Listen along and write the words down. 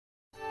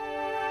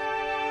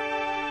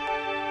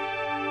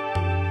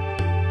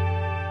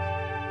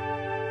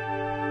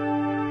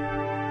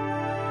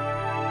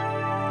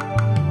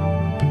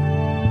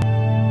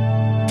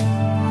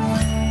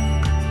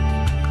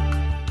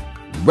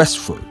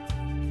Westford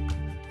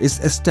is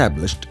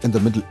established in the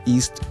Middle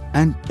East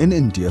and in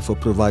India for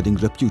providing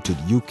reputed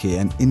UK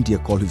and India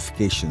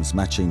qualifications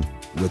matching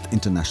with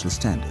international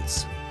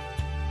standards.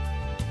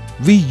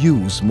 We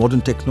use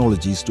modern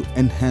technologies to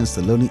enhance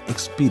the learning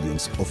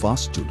experience of our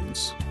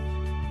students.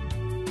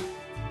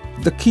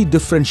 The key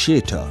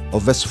differentiator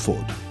of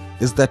Westford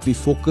is that we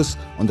focus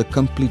on the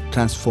complete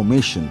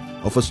transformation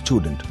of a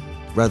student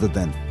rather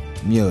than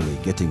merely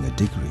getting a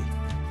degree.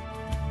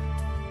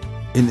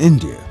 In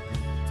India,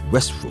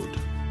 Westford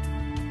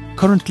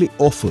currently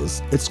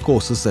offers its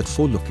courses at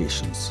 4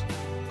 locations: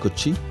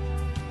 Kochi,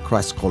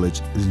 Christ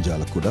College,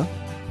 Irinjalakuda,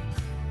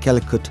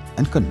 Calicut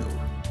and Kannur.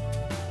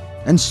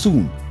 And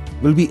soon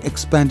will be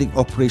expanding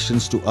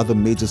operations to other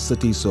major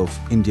cities of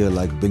India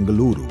like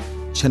Bengaluru,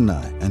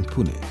 Chennai and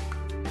Pune.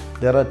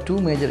 There are 2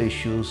 major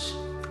issues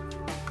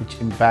which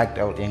impact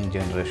our young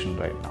generation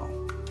right now.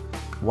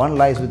 One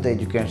lies with the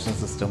education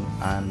system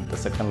and the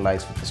second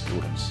lies with the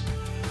students.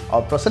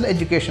 Our present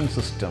education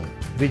system,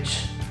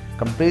 which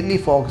completely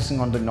focusing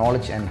on the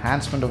knowledge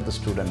enhancement of the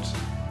students,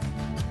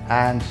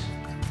 and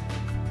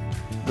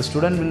the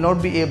student will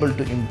not be able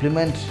to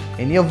implement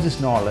any of this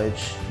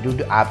knowledge due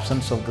to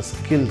absence of the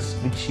skills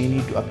which he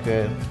need to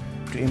acquire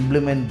to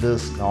implement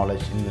this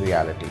knowledge in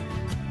reality,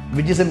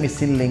 which is a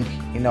missing link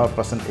in our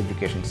present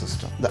education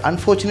system. The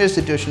unfortunate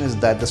situation is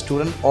that the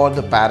student or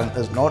the parent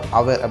is not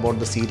aware about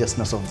the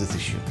seriousness of this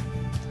issue.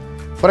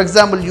 For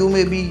example, you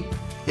may be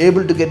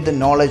able to get the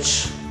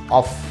knowledge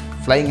of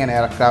flying an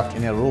aircraft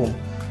in a room,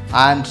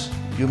 and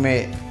you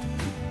may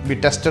be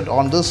tested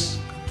on this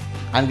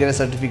and get a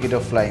certificate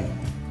of flying,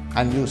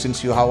 and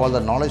since you have all the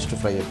knowledge to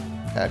fly an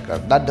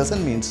aircraft, that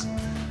doesn't mean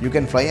you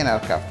can fly an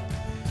aircraft.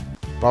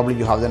 Probably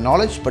you have the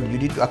knowledge, but you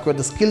need to acquire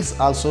the skills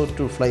also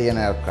to fly an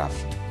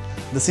aircraft.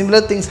 The similar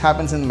things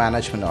happens in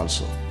management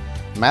also.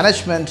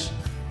 Management,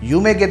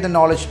 you may get the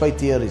knowledge by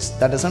theories.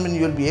 That doesn't mean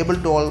you will be able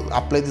to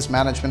apply this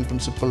management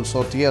principles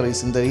or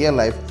theories in the real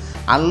life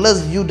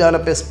unless you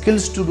develop a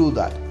skills to do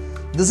that.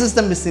 This is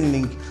the missing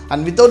link,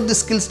 and without the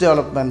skills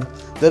development,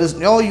 there is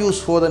no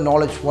use for the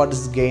knowledge what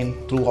is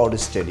gained throughout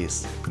his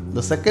studies.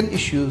 The second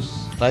issue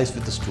lies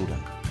with the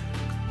student.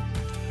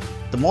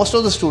 The most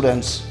of the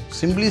students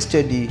simply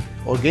study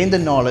or gain the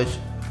knowledge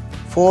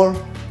for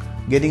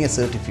getting a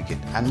certificate,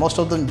 and most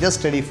of them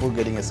just study for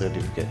getting a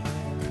certificate,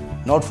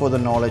 not for the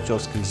knowledge or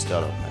skills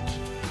development.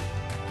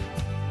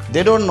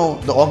 They don't know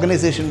the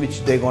organization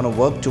which they're going to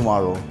work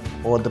tomorrow,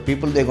 or the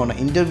people they're going to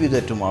interview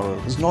there tomorrow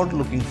is not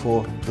looking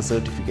for the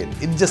certificate.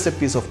 It's just a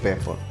piece of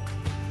paper.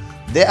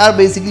 They are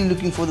basically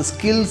looking for the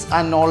skills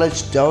and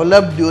knowledge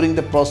developed during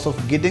the process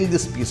of getting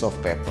this piece of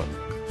paper.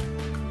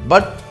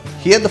 But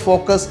here the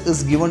focus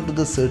is given to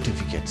the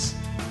certificates,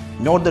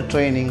 not the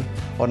training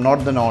or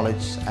not the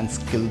knowledge and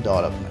skill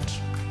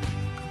development.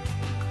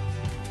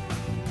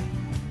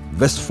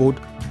 Westford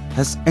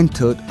has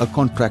entered a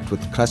contract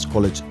with Christ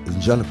College in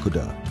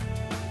Irinjalakuda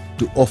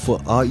to offer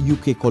our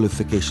UK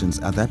qualifications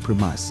at their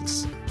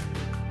premises.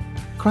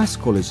 Christ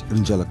College in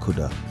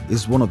Irinjalakuda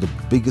is one of the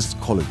biggest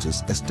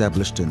colleges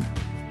established in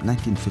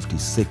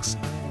 1956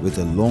 with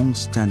a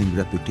long-standing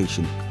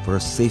reputation for a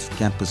safe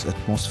campus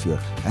atmosphere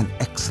and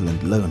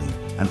excellent learning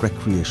and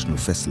recreational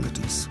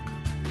facilities.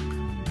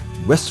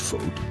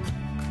 Westford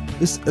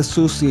is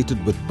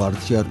associated with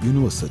Bharatiya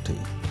University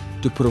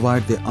to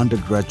provide their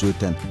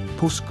undergraduate and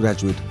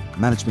postgraduate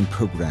management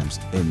programs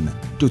in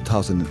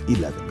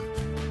 2011.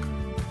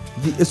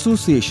 The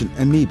association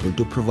enabled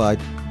to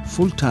provide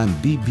full-time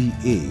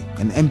BBA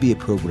and MBA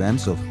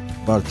programs of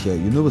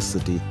Bharatiya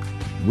University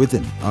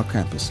within our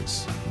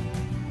campuses.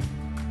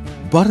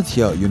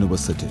 Bharatiya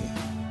University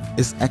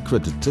is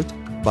accredited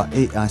by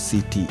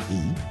AICTE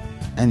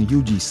and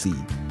UGC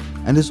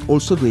and is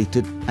also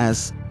rated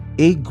as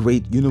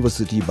A-grade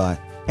university by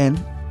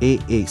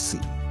NAAC.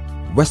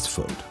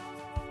 Westford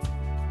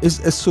is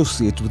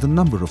associated with a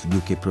number of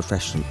UK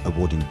professional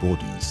awarding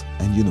bodies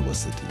and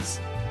universities.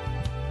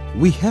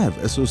 We have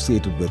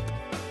associated with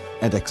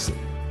Edexcel,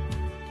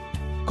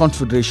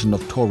 Confederation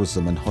of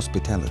Tourism and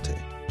Hospitality,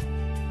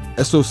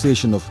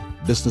 Association of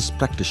Business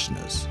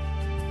Practitioners,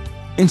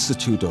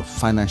 Institute of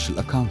Financial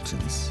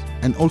Accountants,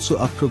 and also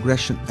our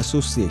Progression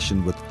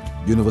Association with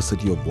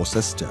University of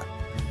Worcester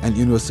and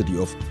University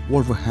of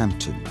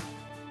Wolverhampton.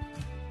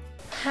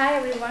 Hi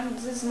everyone,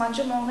 this is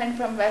Manju Mohan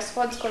from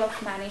Westford School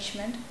of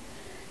Management.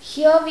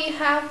 Here we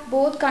have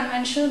both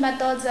conventional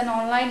methods and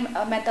online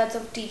methods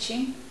of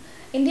teaching.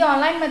 In the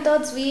online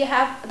methods, we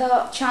have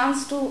the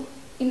chance to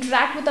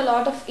interact with a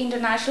lot of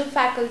international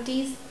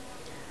faculties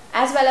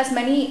as well as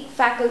many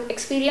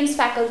experienced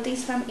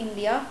faculties from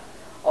India.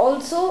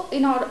 Also,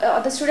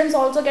 the students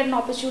also get an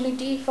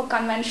opportunity for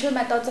conventional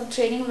methods of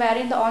training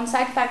wherein the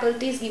on-site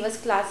faculties give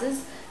us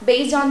classes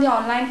based on the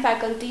online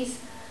faculties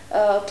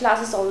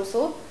classes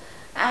also.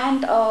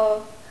 And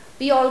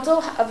we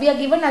are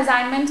given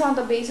assignments on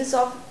the basis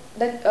of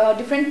the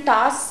different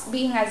tasks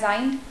being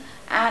assigned,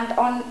 and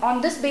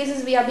on this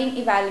basis we are being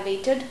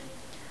evaluated.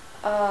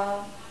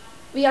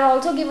 We are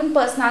also given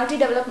personality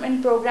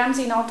development programs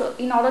in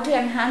order to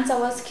enhance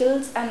our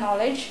skills and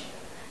knowledge,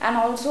 and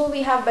also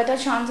we have better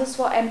chances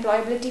for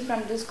employability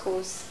from this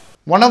course.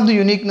 One of the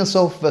uniqueness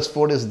of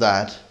Westford is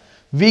that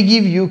we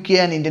give UK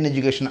and Indian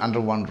education under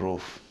one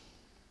roof.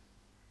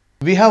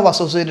 We have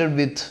associated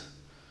with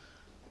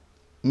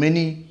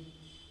many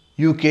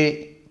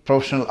UK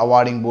professional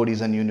awarding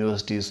bodies and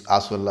universities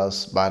as well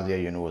as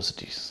Bharatiya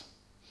universities.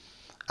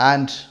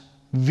 And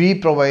we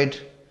provide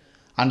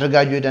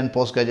undergraduate and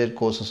postgraduate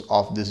courses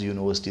of these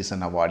universities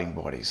and awarding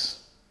bodies.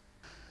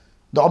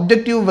 The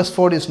objective of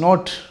Westford is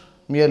not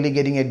merely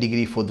getting a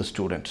degree for the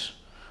student.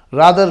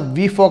 Rather,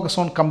 we focus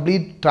on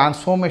complete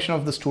transformation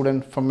of the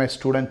student from a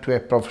student to a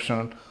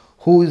professional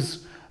who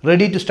is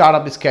ready to start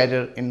up his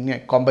career in a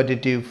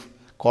competitive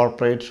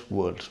corporate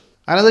world.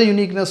 Another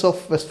uniqueness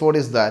of Westford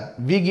is that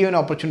we give an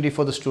opportunity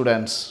for the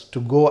students to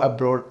go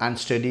abroad and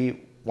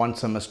study one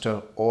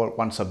semester or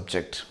one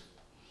subject,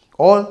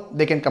 or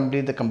they can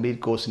complete the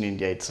complete course in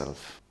India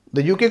itself.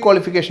 The UK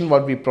qualification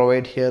what we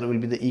provide here will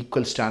be the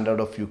equal standard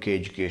of UK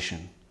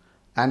education,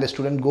 and a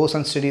student goes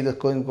and study the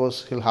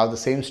course, he'll have the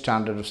same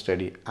standard of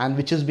study, and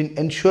which has been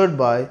ensured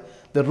by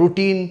the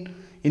routine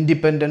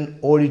independent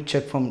audit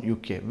check from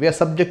UK. We are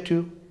subject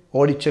to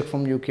audit check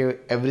from UK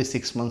every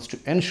 6 months to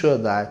ensure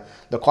that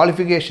the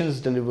qualifications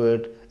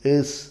delivered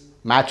is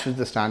matched with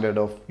the standard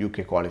of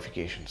UK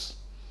qualifications.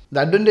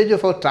 The advantage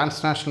of our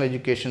transnational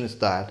education is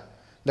that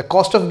the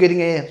cost of getting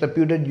a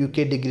reputed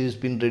UK degree has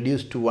been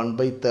reduced to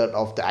 1/3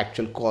 of the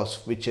actual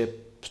cost which a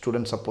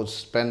student supposed to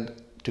spend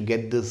to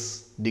get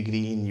this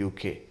degree in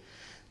UK.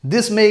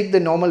 This makes the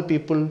normal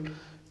people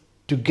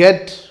to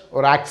get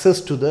or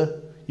access to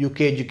the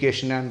UK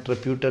education and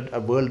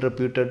world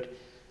reputed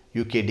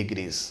UK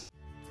degrees.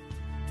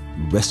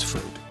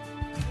 Westford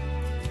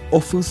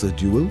offers a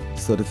dual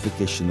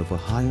certification of a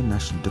higher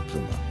national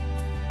diploma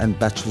and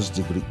bachelor's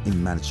degree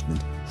in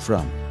management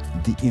from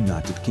the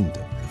United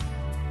Kingdom.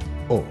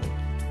 Or,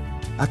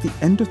 at the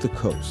end of the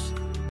course,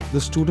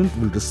 the student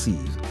will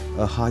receive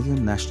a higher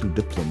national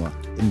diploma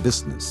in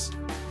business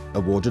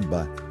awarded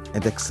by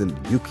edExcel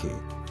UK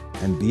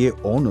and BA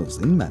Honours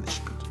in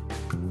Management.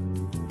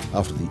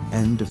 After the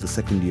end of the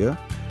second year,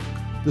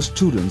 the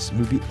students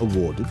will be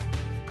awarded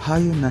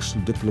higher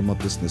national diploma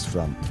business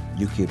from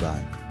UK by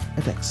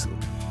edExcel.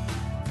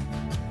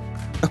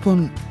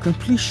 Upon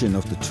completion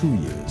of the 2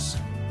 years,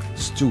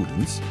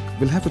 students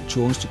will have a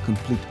choice to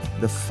complete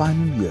the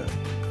final year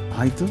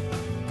either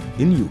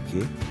in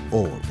UK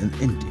or in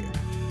India.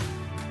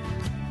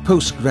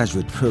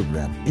 Postgraduate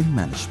Program in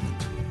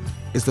Management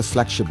is the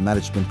flagship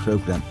management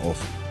program of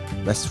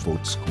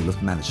Westford School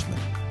of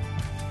Management,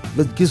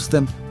 which gives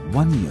them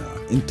 1 year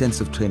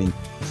intensive training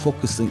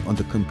focusing on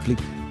the complete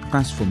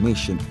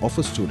transformation of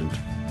a student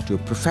to a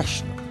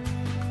professional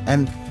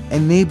and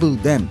enable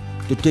them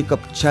to take up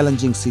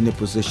challenging senior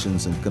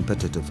positions in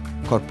competitive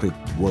corporate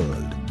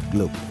world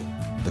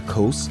globally. The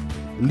course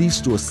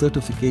leads to a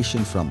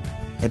certification from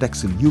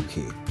edExcel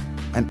UK,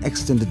 an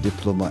extended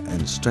diploma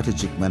in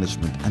strategic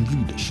management and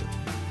leadership.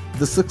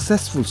 The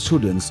successful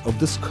students of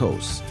this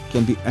course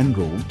can be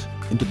enrolled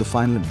into the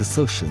final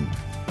dissertation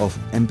of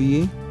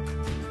MBA,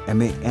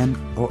 MAM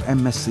or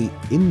MSc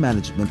in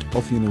Management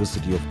of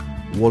University of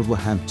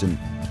Wolverhampton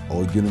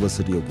or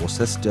University of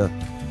Worcester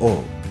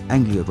or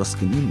Anglia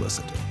Ruskin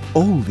University.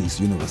 All these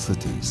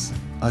universities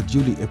are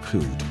duly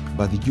approved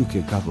by the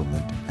UK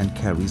government and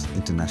carries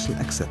international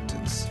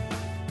acceptance.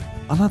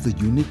 Another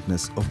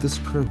uniqueness of this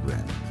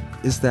program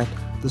is that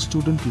the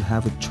student will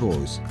have a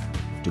choice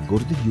to go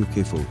to the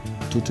UK for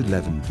 2 to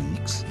 11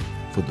 weeks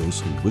for those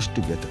who wish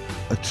to get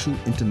a true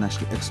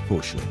international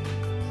exposure,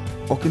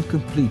 or can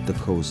complete the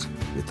course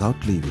without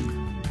leaving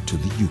to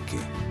the UK.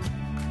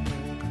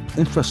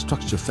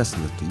 Infrastructure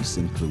facilities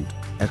include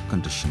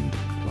air-conditioned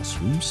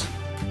classrooms,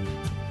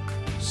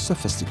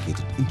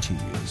 sophisticated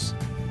interiors,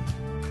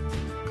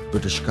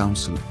 British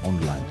Council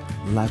online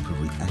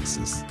library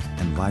access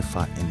and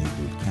Wi-Fi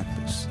enabled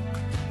campus.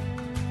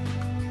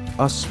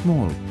 Our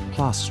small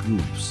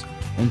classrooms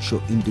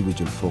ensure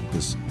individual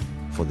focus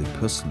for the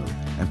personal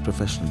and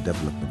professional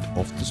development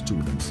of the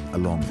students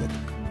along with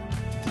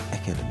the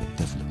academic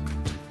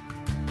development.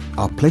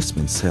 Our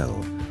placement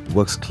cell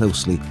works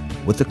closely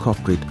with the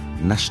corporate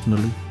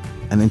nationally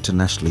and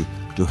internationally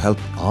to help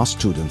our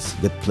students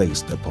get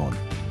placed upon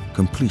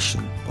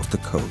completion of the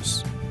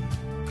course.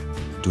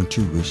 Don't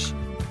you wish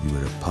you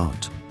were a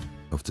part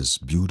of this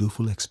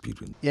beautiful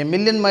experience? A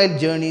million-mile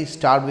journey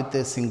starts with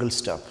a single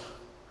step.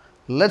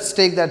 Let's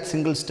take that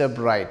single step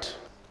right,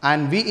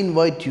 and we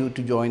invite you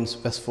to join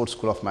Westford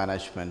School of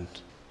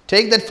Management.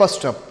 Take that first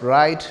step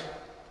right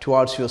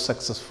towards your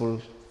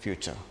successful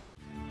future.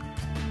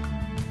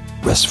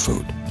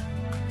 Westford,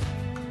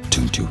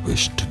 don't you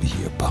wish to be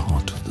a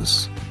part of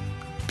this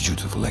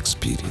beautiful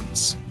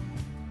experience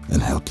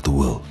and help the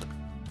world?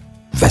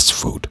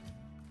 Westford.